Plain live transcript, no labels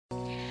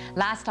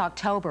Last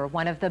October,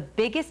 one of the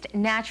biggest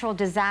natural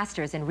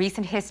disasters in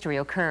recent history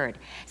occurred.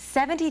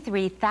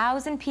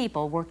 73,000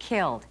 people were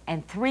killed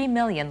and 3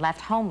 million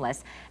left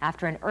homeless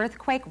after an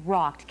earthquake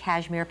rocked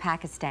Kashmir,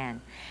 Pakistan.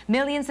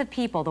 Millions of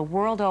people the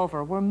world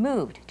over were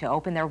moved to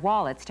open their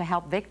wallets to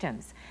help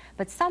victims,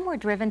 but some were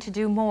driven to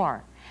do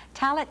more.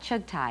 Talat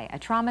Chughtai, a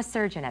trauma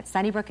surgeon at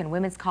Sunnybrook and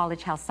Women's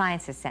College Health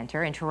Sciences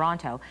Center in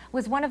Toronto,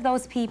 was one of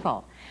those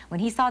people. When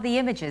he saw the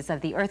images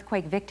of the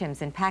earthquake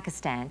victims in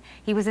Pakistan,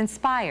 he was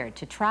inspired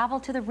to travel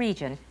to the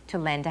region to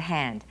lend a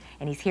hand.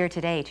 And he's here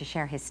today to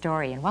share his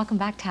story. And welcome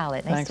back,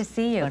 Talat. Nice to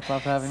see you. Thanks a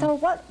lot for having me. So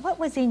what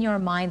was in your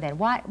mind then?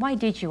 Why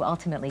did you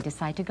ultimately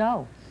decide to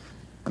go?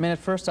 I mean, at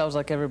first I was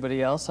like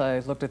everybody else. I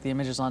looked at the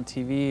images on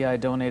TV, I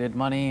donated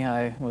money,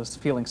 I was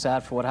feeling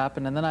sad for what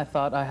happened, and then I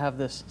thought I have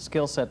this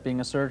skill set being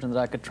a surgeon that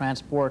I could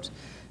transport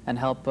and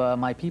help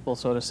my people,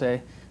 so to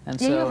say. And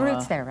you have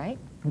roots there, right?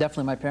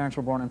 Definitely. My parents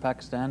were born in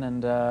Pakistan,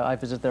 and I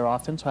visit there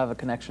often, so I have a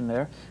connection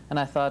there. And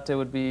I thought it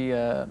would be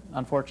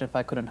unfortunate if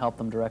I couldn't help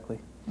them directly.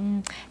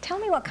 Tell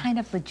me what kind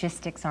of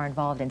logistics are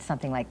involved in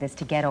something like this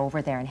to get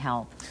over there and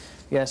help.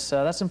 Yes,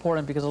 that's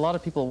important because a lot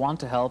of people want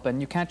to help,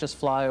 and you can't just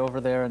fly over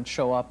there and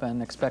show up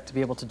and expect to be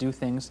able to do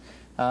things.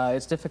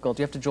 It's difficult.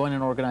 You have to join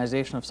an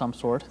organization of some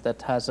sort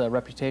that has a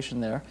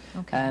reputation there.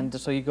 Okay. And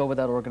so you go with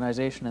that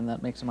organization, and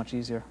that makes it much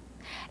easier.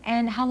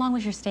 And how long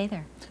was your stay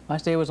there? My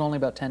stay was only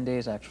about 10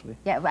 days, actually.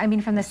 Yeah, I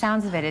mean, from the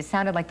sounds of it, it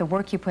sounded like the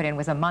work you put in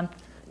was a month.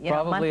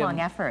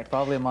 Month-long effort.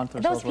 Probably a month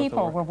or so. Those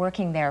people were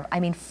working there, I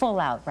mean, full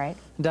out, right?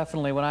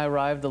 Definitely. When I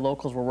arrived, the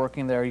locals were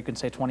working there, you can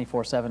say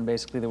 24/7,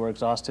 basically. They were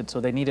exhausted,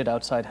 so they needed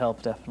outside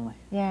help, definitely.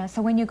 Yeah,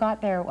 so when you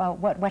got there,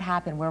 what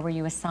happened? Where were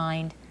you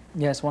assigned?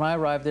 Yes, when I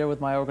arrived there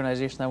with my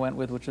organization I went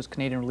with, which was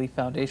Canadian Relief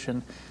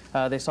Foundation,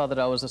 they saw that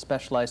I was a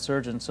specialized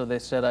surgeon, so they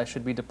said I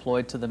should be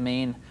deployed to the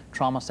main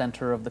trauma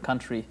center of the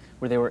country,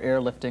 where they were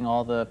airlifting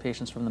all the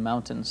patients from the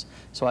mountains.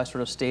 So I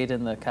sort of stayed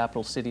in the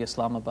capital city,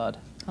 Islamabad.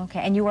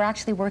 Okay, and you were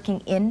actually working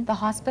in the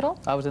hospital?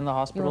 I was in the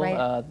hospital.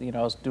 You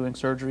know, I was doing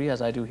surgery,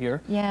 as I do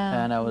here.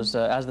 Yeah. And I was,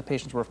 as the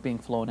patients were being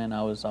flown in,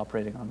 I was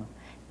operating on them.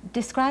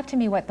 Describe to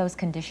me what those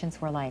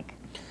conditions were like.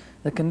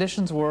 The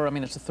conditions were, I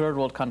mean, it's a third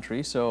world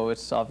country, so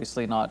it's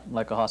obviously not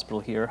like a hospital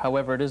here.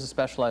 However, it is a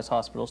specialized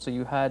hospital, so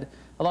you had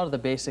a lot of the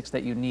basics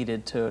that you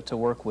needed to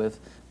work with.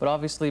 But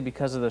obviously,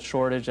 because of the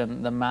shortage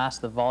and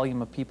the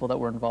volume of people that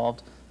were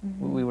involved,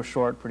 we were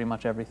short pretty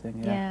much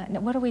everything. Yeah.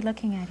 Now, what are we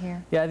looking at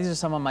here? Yeah, these are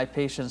some of my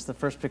patients. The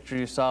first picture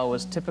you saw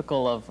was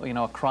typical of, you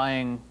know, a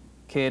crying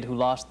kid who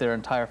lost their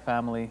entire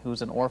family,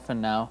 who's an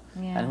orphan now,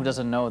 and who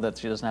doesn't know that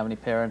she doesn't have any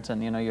parents,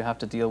 and, you know, you have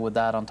to deal with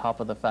that on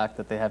top of the fact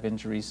that they have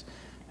injuries.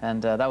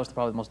 And that was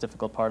probably the most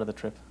difficult part of the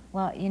trip.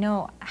 Well, you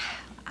know,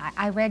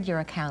 I read your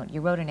account.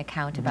 You wrote an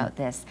account about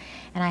this.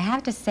 And I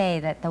have to say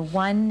that the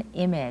one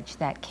image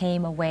that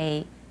came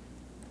away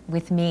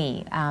with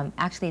me,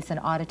 actually it's an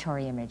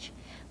auditory image,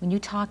 when you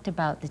talked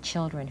about the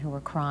children who were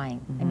crying.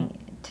 I mean,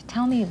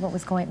 tell me what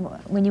was going,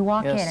 when you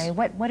walk in, I mean,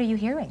 what are you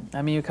hearing?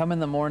 I mean, you come in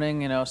the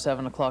morning, you know,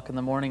 7 o'clock in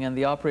the morning, and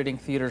the operating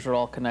theaters are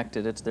all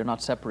connected. They're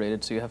not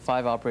separated, so you have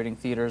 5 operating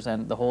theaters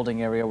and the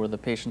holding area where the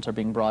patients are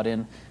being brought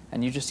in,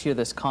 and you just hear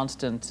this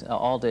constant,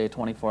 all day,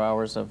 24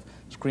 hours of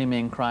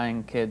screaming,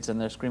 crying kids, and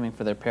they're screaming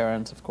for their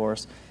parents, of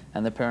course,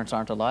 and their parents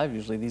aren't alive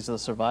usually. These are the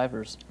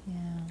survivors. Yeah.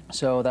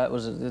 So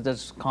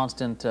that's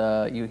constant,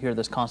 you hear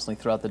this constantly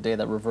throughout the day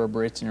that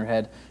reverberates in your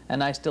head,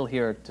 and I still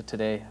hear it to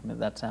today, I mean,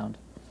 that sound.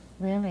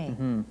 Really?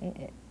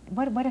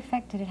 What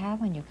effect did it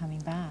have on you coming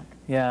back?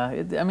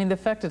 Yeah, I mean, the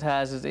effect it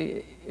has is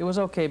it was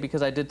okay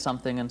because I did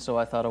something, and so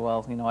I thought, oh,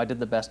 well, you know, I did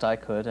the best I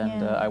could,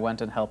 and I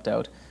went and helped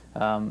out.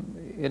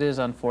 It is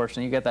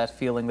unfortunate. You get that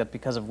feeling that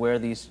because of where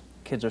these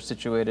kids are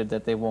situated,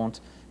 that they won't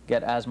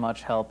get as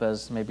much help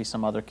as maybe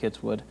some other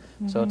kids would.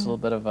 So it's a little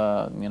bit of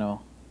a, you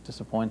know,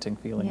 disappointing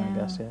feeling, I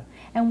guess,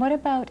 And what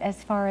about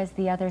as far as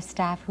the other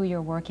staff who you're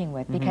working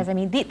with? Because, I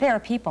mean, there are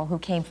people who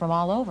came from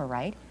all over,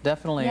 right?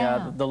 Definitely.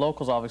 The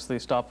locals obviously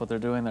stopped what they're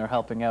doing. They're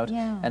helping out.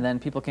 And then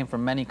people came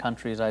from many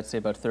countries, I'd say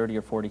about 30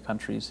 or 40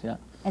 countries,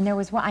 And there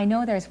was one, I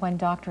know there's one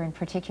doctor in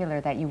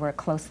particular that you work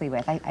closely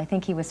with. I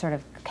think he was sort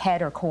of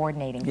head or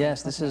coordinating.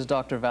 Yes, this is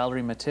Dr.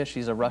 Valery Matish.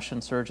 He's a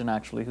Russian surgeon,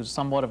 actually, who's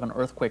somewhat of an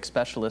earthquake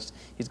specialist.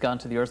 He's gone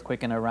to the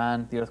earthquake in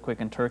Iran, the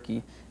earthquake in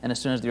Turkey, and as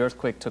soon as the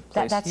earthquake took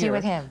place That's here, you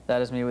with him?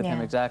 That is me with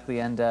him, exactly,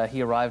 and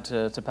he arrived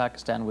to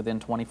Pakistan within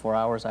 24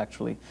 hours,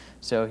 actually,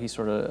 so he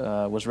sort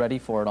of was ready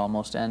for it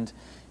almost, and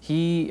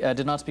he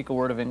did not speak a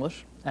word of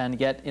English, and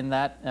yet in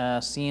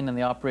that scene in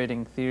the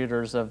operating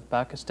theaters of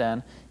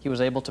Pakistan, he was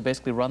able to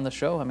basically run the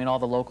show. I mean, all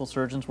the local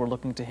surgeons were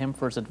looking to him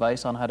for his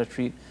advice on how to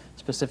treat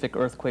specific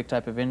earthquake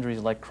type of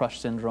injuries like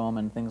crushed syndrome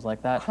and things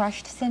like that.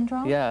 Crushed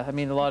syndrome? Yeah, I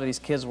mean, a lot of these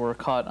kids were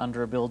caught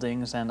under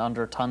buildings and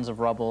under tons of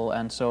rubble,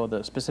 and so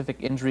the specific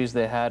injuries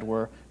they had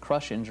were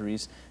crush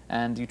injuries,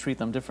 and you treat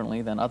them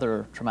differently than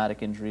other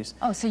traumatic injuries.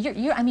 Oh, so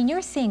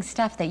you're seeing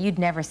stuff that you'd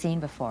never seen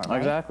before, right?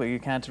 Exactly, you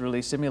can't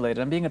really simulate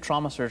it. And being a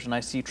trauma surgeon, I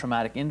see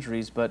traumatic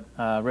injuries, but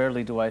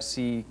rarely do I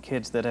see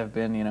kids that have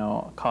been, you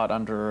know, caught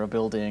under a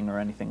building or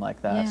anything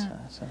like that.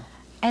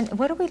 And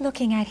what are we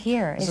looking at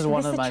here? This is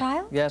one of my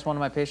child? Yes, one of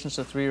my patients,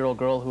 a 3-year-old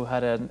girl who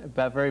had a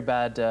very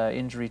bad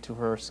injury to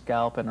her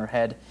scalp and her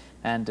head,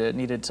 and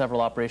needed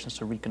several operations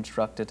to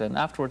reconstruct it. And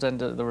afterwards,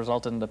 the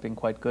result ended up being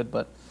quite good,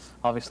 but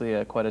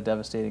obviously quite a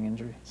devastating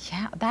injury.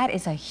 Yeah, that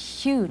is a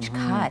huge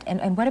cut.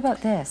 And what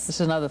about this? This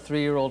is another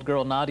 3-year-old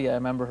girl, Nadia. I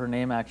remember her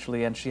name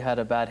actually, and she had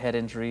a bad head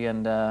injury,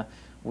 and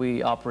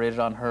we operated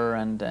on her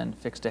and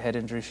fixed a head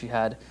injury she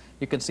had.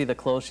 You can see the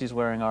clothes she's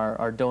wearing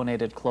are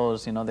donated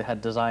clothes. You know, they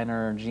had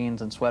designer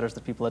jeans and sweaters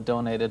that people had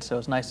donated, so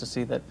it's nice to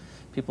see that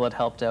people had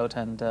helped out.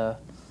 And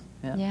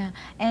yeah.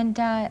 And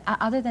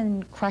other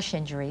than crush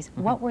injuries,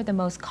 what were the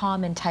most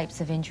common types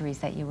of injuries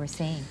that you were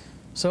seeing?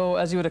 So,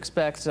 as you would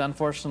expect,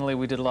 unfortunately,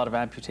 we did a lot of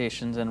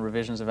amputations and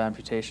revisions of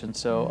amputations.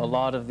 So a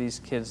lot of these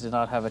kids did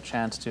not have a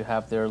chance to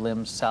have their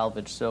limbs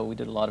salvaged, so we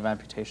did a lot of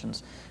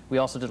amputations. We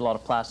also did a lot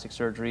of plastic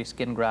surgery,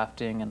 skin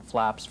grafting, and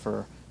flaps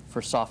for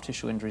soft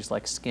tissue injuries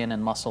like skin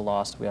and muscle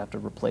loss. We have to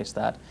replace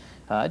that.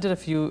 I did a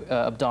few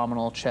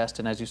abdominal, chest,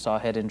 and as you saw,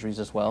 head injuries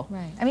as well.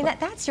 Right. I mean,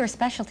 that's your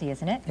specialty,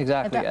 isn't it?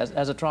 Exactly.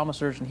 As a trauma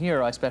surgeon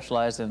here, I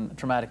specialize in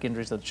traumatic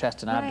injuries of the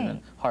chest and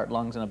abdomen, heart,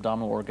 lungs, and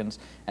abdominal organs.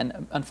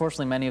 And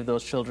unfortunately, many of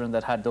those children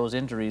that had those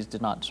injuries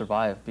did not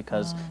survive,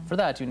 because for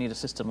that, you need a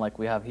system like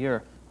we have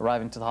here,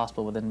 arriving to the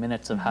hospital within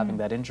minutes of having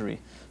that injury.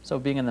 So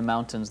being in the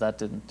mountains, that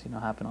didn't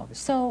happen,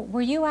 obviously. So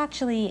were you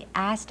actually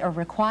asked or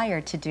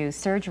required to do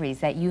surgeries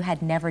that you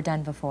had never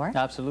done before?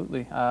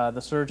 Absolutely.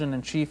 The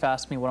surgeon-in-chief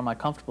asked me what am I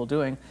comfortable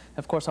doing.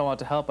 Of course, I wanted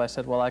to help. I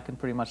said, well, I can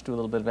pretty much do a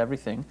little bit of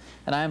everything.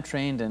 And I am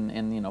trained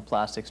in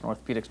plastics and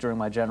orthopedics during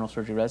my general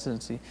surgery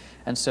residency.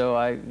 And so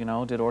I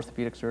did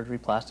orthopedic surgery,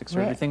 plastic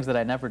surgery, things that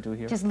I never do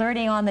here. Just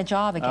learning on the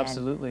job again.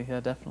 Absolutely, yeah,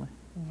 definitely.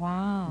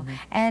 Wow.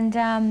 And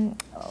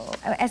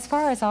as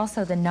far as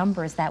also the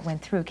numbers that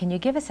went through, can you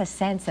give us a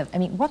sense of, I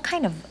mean, what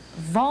kind of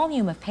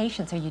volume of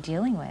patients are you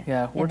dealing with?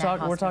 Yeah, we're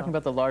talking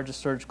about the largest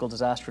surgical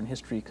disaster in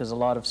history, because a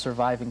lot of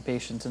surviving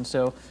patients. And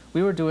so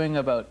we were doing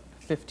about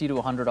 50 to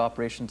 100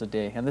 operations a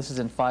day, and this is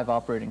in 5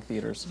 operating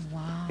theaters.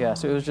 Wow. Yeah,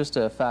 so it was just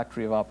a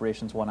factory of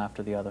operations, one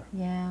after the other.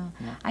 Yeah.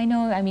 I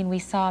know, I mean, we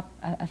saw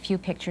a few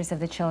pictures of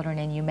the children,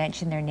 and you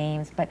mentioned their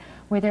names, but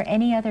were there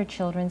any other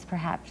children's,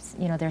 perhaps,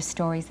 their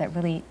stories that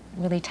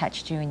really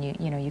touched you and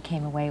you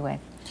came away with?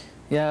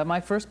 Yeah,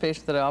 my first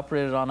patient that I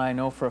operated on, I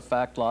know for a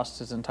fact, lost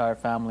his entire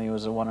family. He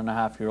was a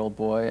 1.5-year-old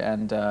boy,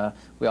 and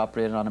we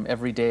operated on him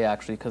every day,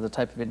 actually, because the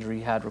type of injury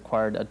he had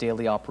required a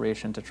daily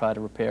operation to try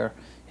to repair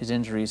his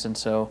injuries. And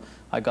so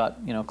I got,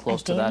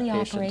 close to that patient.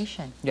 A daily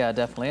operation? Yeah,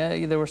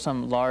 definitely. There were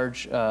some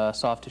large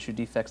soft tissue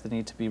defects that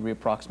needed to be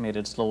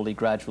reapproximated slowly,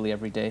 gradually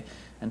every day,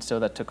 and so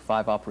that took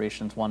 5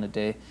 operations, 1 a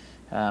day.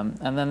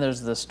 And then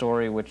there's the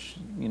story which,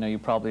 you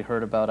probably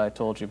heard about, I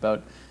told you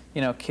about,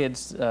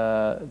 kids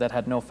that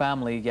had no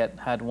family yet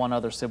had one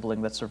other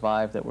sibling that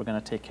survived that were going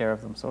to take care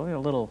of them. So,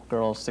 little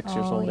girls, 6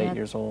 years old, 8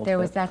 years old.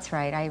 That's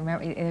right. I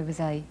remember it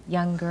was a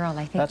young girl,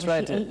 I think. That's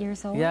right. Was she 8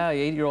 years old? Yeah,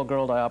 8-year-old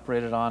girl I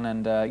operated on.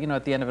 And,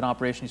 at the end of an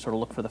operation, you sort of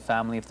look for the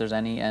family if there's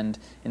any. And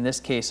in this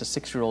case, a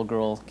 6-year-old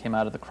girl came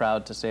out of the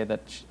crowd to say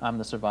that I'm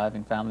the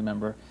surviving family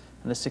member.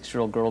 And this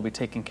 6-year-old girl will be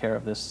taking care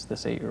of this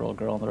 8-year-old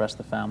girl, and the rest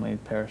of the family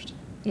perished.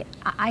 Yeah,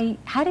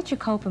 how did you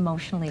cope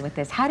emotionally with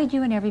this? How did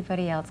you and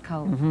everybody else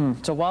cope?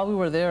 So while we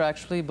were there,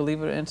 actually,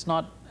 believe it, it's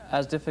not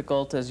as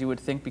difficult as you would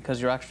think,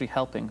 because you're actually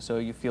helping, so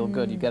you feel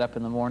good. You get up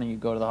in the morning, you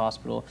go to the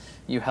hospital,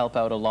 you help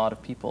out a lot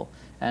of people.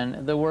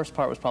 And the worst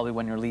part was probably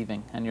when you're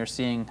leaving, and you're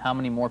seeing how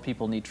many more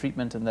people need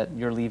treatment, and that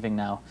you're leaving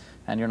now,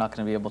 and you're not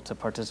going to be able to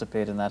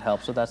participate in that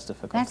help, so that's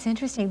difficult. That's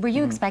interesting. Were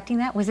you expecting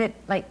that? Was it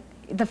like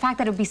the fact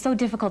that it would be so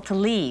difficult to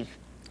leave?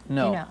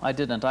 No, I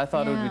didn't. I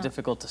thought it would be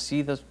difficult to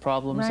see the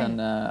problems,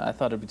 and I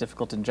thought it would be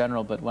difficult in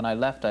general, but when I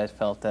left, I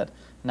felt that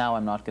now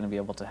I'm not going to be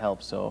able to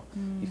help, so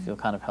you feel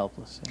kind of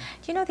helpless. Yeah.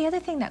 Do you know, the other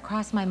thing that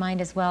crossed my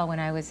mind as well when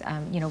I was,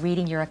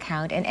 reading your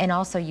account, and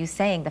also you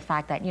saying the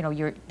fact that,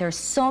 there's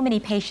so many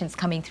patients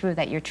coming through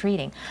that you're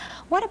treating.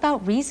 What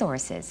about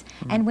resources?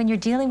 And when you're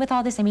dealing with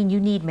all this, I mean,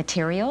 you need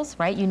materials,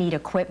 right? You need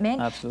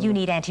equipment. Absolutely. You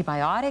need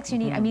antibiotics. You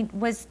need, I mean,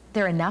 was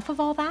there enough of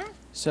all that?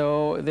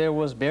 So there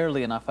was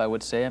barely enough, I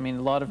would say. I mean,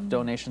 a lot of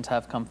donations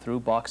have come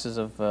through, boxes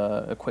of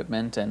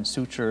equipment and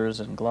sutures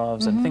and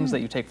gloves and things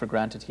that you take for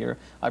granted here.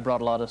 I brought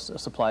a lot of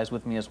supplies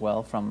with me as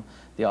well from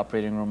the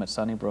operating room at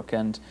Sunnybrook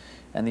and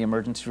the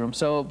emergency room.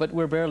 So, but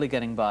we're barely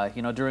getting by.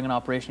 During an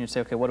operation, you'd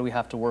say, okay, what do we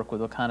have to work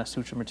with? What kind of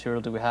suture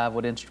material do we have?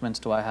 What instruments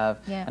do I have?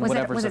 Yeah. And was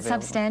whatever's it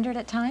substandard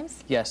at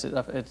times? Yes, it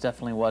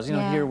definitely was.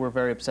 Here we're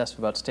very obsessed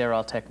about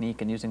sterile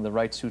technique and using the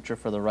right suture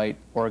for the right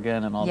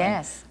organ and all that.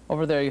 Yes.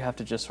 Over there, you have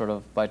to just sort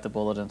of bite the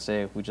bullet and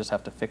say, we just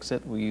have to fix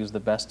it. We use the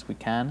best we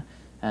can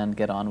and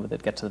get on with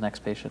it, get to the next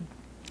patient.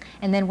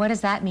 And then what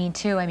does that mean,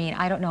 too? I mean,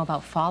 I don't know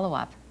about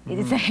follow-up.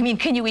 I mean,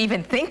 can you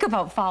even think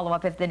about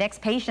follow-up if the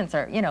next patients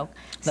are,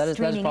 That is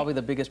probably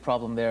the biggest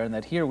problem there, and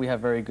that here we have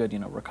very good,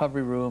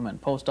 recovery room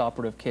and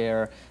post-operative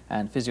care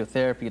and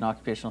physiotherapy and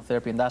occupational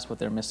therapy, and that's what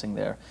they're missing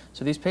there.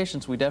 So these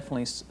patients, we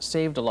definitely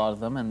saved a lot of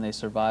them, and they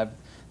survived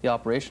the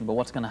operation, but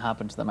what's going to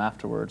happen to them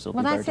afterwards will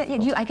well, be that's very it.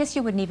 difficult. I guess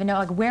you wouldn't even know,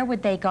 like, where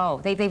would they go?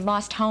 They've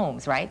lost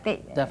homes, right?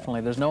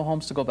 Definitely. There's no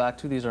homes to go back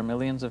to. These are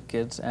millions of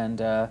kids,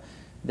 and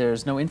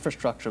there's no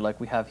infrastructure like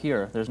we have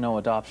here. There's no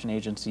adoption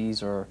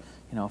agencies or,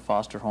 you know,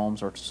 foster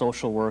homes or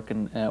social work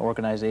and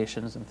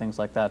organizations and things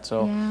like that.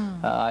 So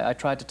Yeah. I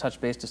tried to touch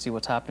base to see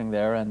what's happening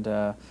there, and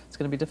it's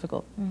going to be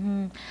difficult.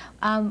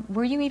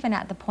 Were you even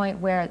at the point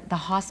where the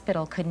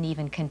hospital couldn't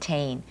even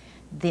contain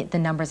the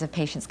numbers of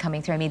patients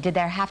coming through? I mean, did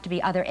there have to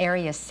be other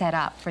areas set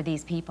up for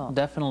these people?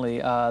 Definitely.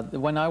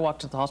 When I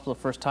walked to the hospital the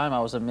first time, I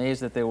was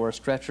amazed that there were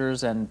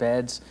stretchers and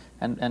beds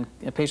and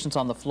patients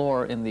on the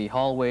floor in the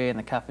hallway, in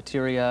the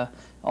cafeteria,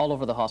 all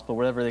over the hospital,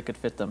 wherever they could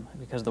fit them,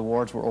 because the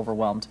wards were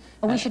overwhelmed.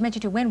 Oh, we should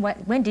mention too,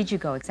 when did you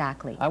go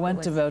exactly? I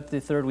went about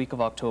the 3rd week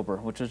of October,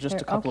 which was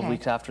just a couple of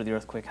weeks after the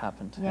earthquake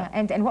happened. Yeah,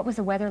 and what was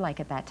the weather like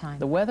at that time?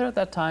 The weather at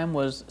that time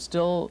was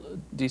still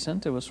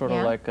decent. It was sort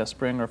of like a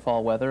spring or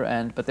fall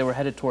weather, but they were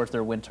headed towards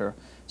their winter.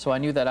 So I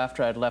knew that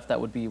after I'd left,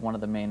 that would be one of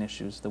the main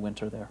issues, the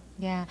winter there.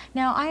 Yeah.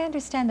 Now, I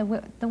understand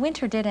the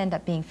winter did end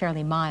up being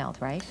fairly mild,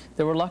 right?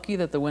 They were lucky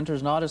that the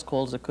winter's not as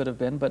cold as it could have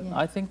been, but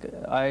I think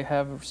I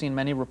have seen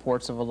many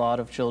reports of a lot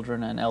of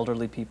children and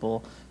elderly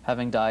people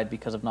having died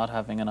because of not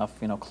having enough,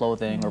 you know,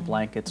 clothing or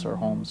blankets or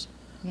homes.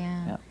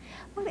 Yeah.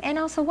 Well, and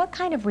also, what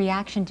kind of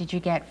reaction did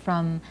you get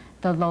from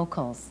the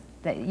locals?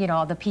 You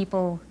know, the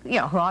people, you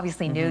know, who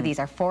obviously knew these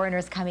are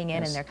foreigners coming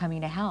in and they're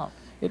coming to help.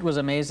 It was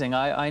amazing.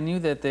 I knew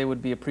that they would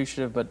be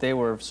appreciative, but they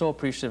were so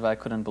appreciative I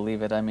couldn't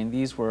believe it. I mean,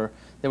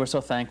 they were so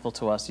thankful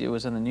to us. It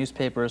was in the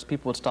newspapers.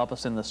 People would stop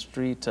us in the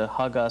street to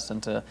hug us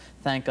and to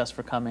thank us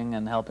for coming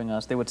and helping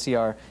us. They would see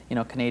our, you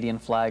know, Canadian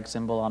flag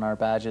symbol on our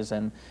badges,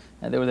 and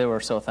they were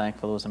so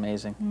thankful. It was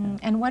amazing.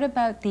 And what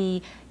about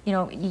the, you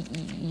know,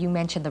 you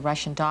mentioned the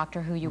Russian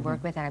doctor who you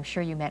worked with, and I'm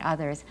sure you met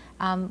others.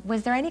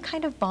 Was there any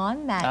kind of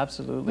bond that...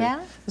 Absolutely.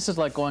 Yeah? This is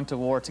like going to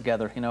war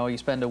together. You know, you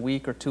spend a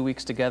week or 2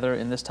 weeks together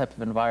in this type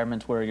of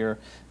environment where you're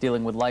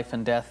dealing with life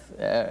and death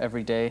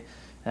every day.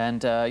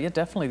 And yeah,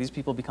 definitely these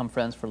people become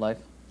friends for life.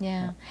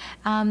 Yeah.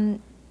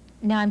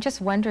 Now, I'm just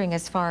wondering,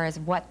 as far as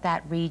what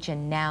that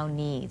region now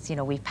needs. You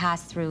know, we've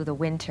passed through the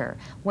winter.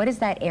 What does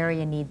that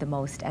area need the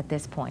most at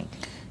this point?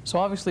 So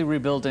obviously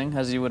rebuilding,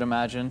 as you would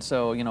imagine.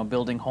 So, you know,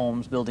 building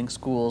homes, building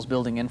schools,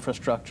 building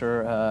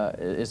infrastructure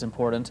is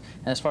important.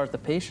 And as far as the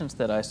patients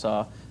that I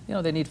saw, you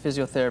know, they need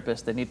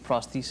physiotherapists, they need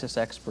prosthesis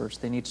experts,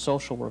 they need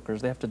social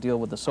workers. They have to deal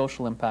with the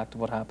social impact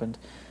of what happened.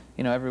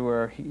 You know,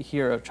 everywhere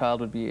here a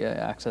child would be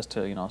access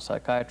to, you know,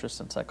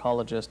 psychiatrist and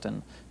psychologist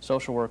and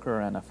social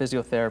worker and a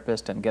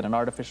physiotherapist, and get an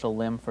artificial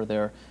limb for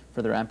their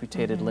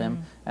amputated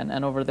limb.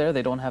 And over there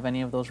they don't have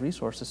any of those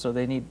resources, so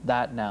they need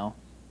that now.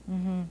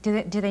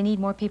 Do they need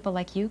more people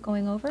like you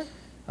going over?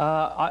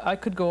 I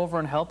could go over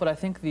and help, but I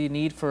think the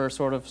need for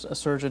sort of a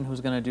surgeon who's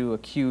going to do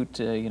acute,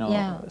 you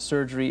know,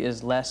 surgery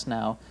is less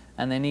now,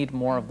 and they need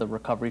more of the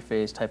recovery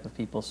phase type of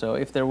people. So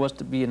if there was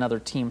to be another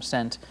team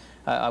sent,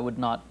 I would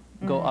not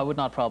go. I would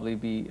not probably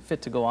be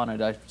fit to go on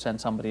it. I'd send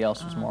somebody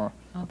else who's more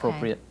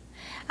appropriate.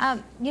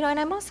 You know, and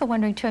I'm also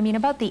wondering too, I mean,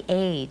 about the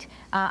aid.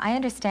 I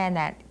understand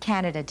that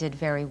Canada did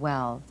very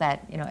well,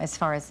 that, you know, as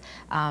far as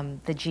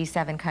the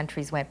G7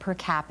 countries went, per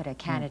capita,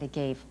 Canada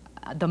gave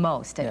the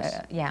most.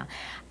 Yeah.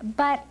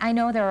 But I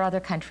know there are other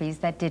countries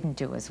that didn't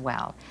do as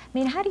well. I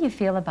mean, how do you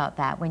feel about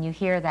that when you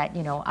hear that,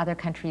 you know, other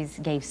countries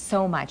gave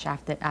so much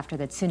after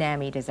the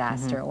tsunami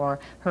disaster or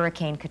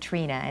Hurricane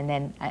Katrina, and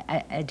then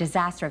a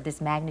disaster of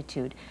this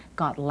magnitude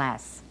got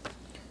less?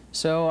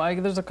 So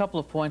there's a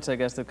couple of points, I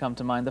guess, that come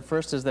to mind. The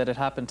first is that it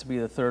happened to be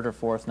the 3rd or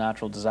 4th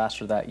natural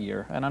disaster that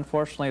year. And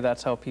unfortunately,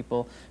 that's how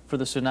people, for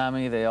the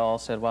tsunami, they all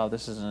said, wow,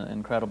 this is an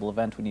incredible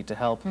event, we need to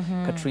help.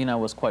 Katrina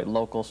was quite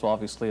local, so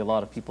obviously a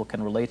lot of people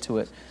can relate to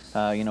it.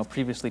 You know,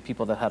 previously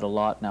people that had a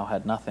lot now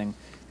had nothing.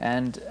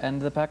 And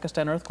the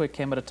Pakistan earthquake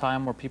came at a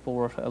time where people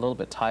were a little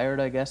bit tired,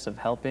 I guess, of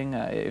helping,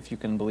 if you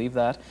can believe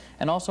that.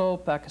 And also,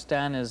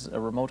 Pakistan is a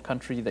remote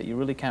country that you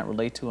really can't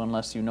relate to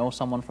unless you know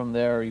someone from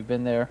there or you've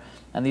been there.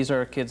 And these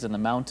are kids in the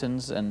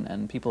mountains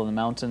and people in the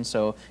mountains,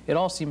 so it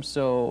all seems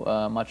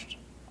so much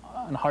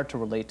and hard to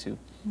relate to.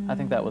 I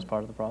think that was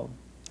part of the problem.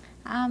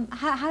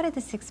 How did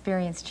this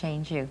experience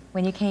change you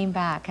when you came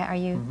back? Are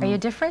you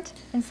different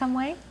in some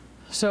way?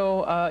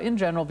 So, in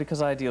general,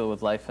 because I deal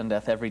with life and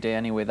death every day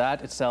anyway,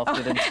 that itself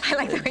didn't... I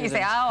like the way you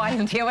say, oh,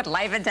 I deal with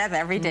life and death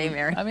every day,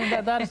 Mary. I mean,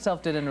 that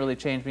itself didn't really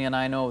change me, and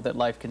I know that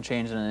life can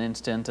change in an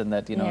instant, and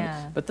that, you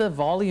know... But the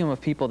volume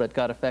of people that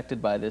got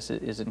affected by this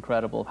is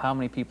incredible, how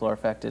many people are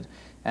affected.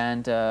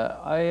 And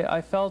I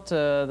felt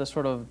the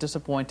sort of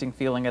disappointing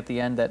feeling at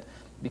the end that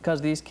because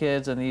these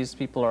kids and these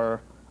people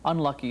are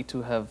unlucky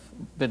to have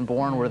been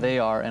born where they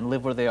are and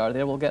live where they are,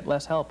 they will get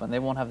less help and they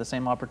won't have the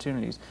same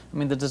opportunities. I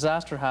mean, the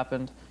disaster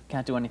happened,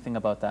 can't do anything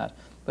about that.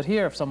 But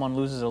here, if someone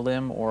loses a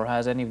limb or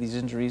has any of these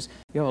injuries,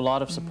 you have a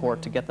lot of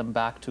support to get them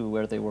back to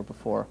where they were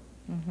before.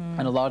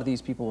 And a lot of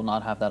these people will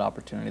not have that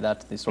opportunity.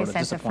 That's the sort of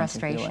disappointing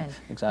feeling.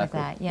 Exactly.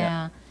 With that,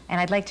 yeah. And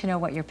I'd like to know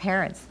what your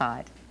parents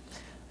thought.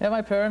 Yeah,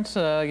 my parents,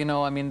 you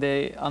know, I mean,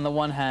 they, on the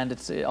one hand,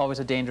 it's always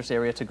a dangerous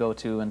area to go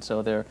to, and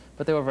so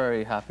but they were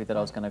very happy that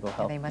I was going to go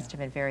help. They must have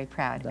been very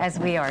proud, Definitely. as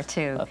we are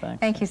too.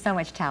 Thank you so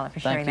much, Talat, for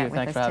sharing that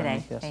with us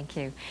today. Yes. Thank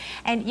you.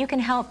 And you can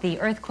help the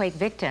earthquake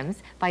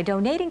victims by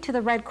donating to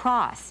the Red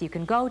Cross. You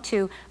can go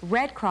to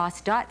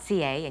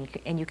redcross.ca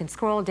and you can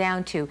scroll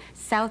down to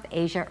South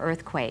Asia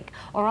Earthquake,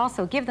 or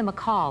also give them a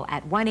call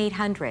at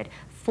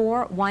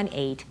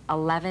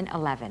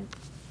 1-800-418-1111.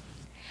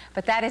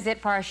 But that is it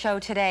for our show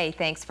today.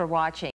 Thanks for watching.